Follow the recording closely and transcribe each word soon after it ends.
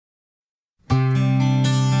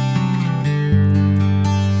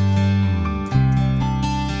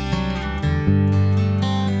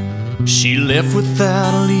She left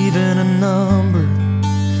without leaving a number.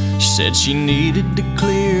 She said she needed to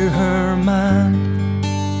clear her mind.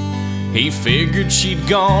 He figured she'd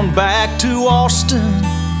gone back to Austin,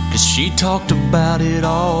 'cause she talked about it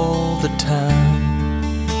all the time.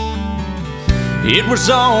 It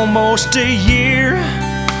was almost a year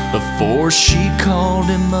before she called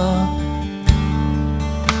him up.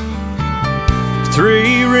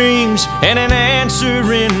 3 rings and an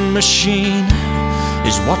answering machine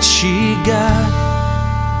is what she got.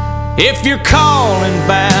 If you're calling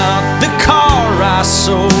about the car I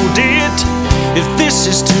sold it, if this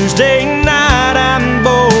is Tuesday night I'm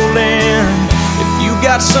bowling, if you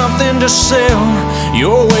got something to sell,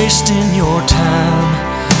 you're wasting your time,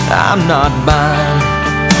 I'm not buying.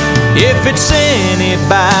 If it's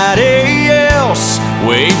anybody else,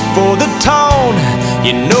 wait for the tone,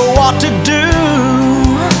 you know what to do.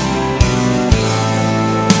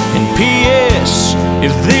 And P.S.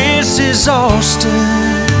 if this is Austin,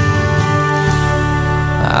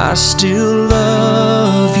 I still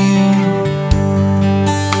love you.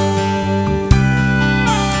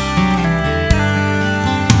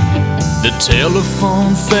 The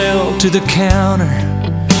telephone fell to the counter.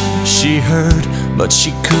 She heard, but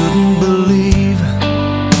she couldn't believe.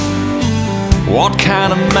 What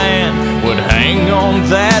kind of man would hang on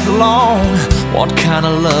that long? What kind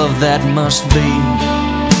of love that must be?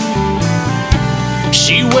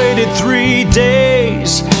 She waited 3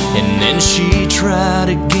 days and then she tried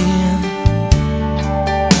again.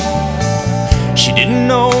 She didn't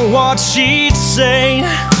know what she'd say,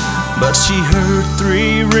 but she heard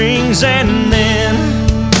 3 rings and then,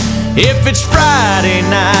 if it's Friday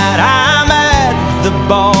night, I'm at the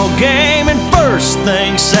ball game, and first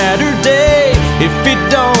thing Saturday, if it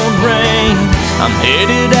don't rain, I'm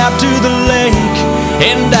headed out to the lake,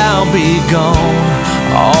 and I'll be gone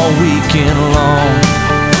all weekend long.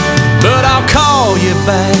 But I'll call you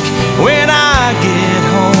back when I get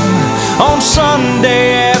home on Sunday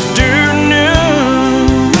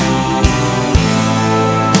afternoon.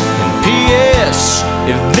 And P.S.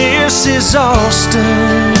 if this is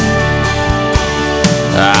Austin,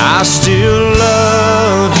 I still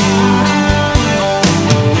love you.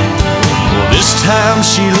 Well, this time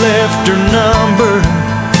she left her number,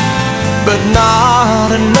 but not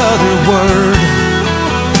another word.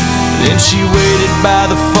 Then she waited by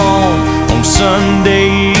the phone on Sunday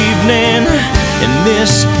evening, and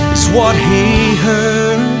this is what he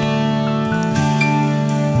heard.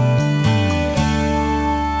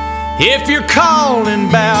 If you're calling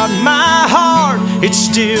about my heart, it's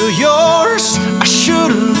still yours. I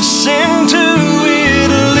should've listened to it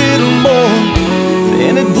a little more,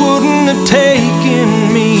 then it wouldn't have taken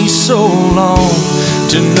me so long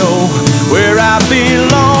to know where I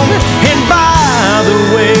belong. And by the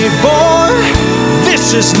way, boy,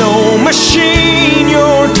 this is no machine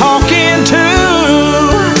you're talking to.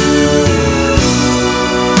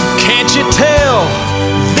 Can't you tell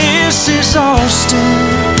this is Austin?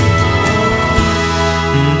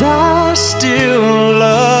 And I still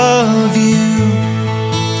love you.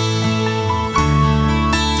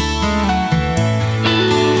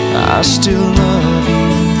 I still love you.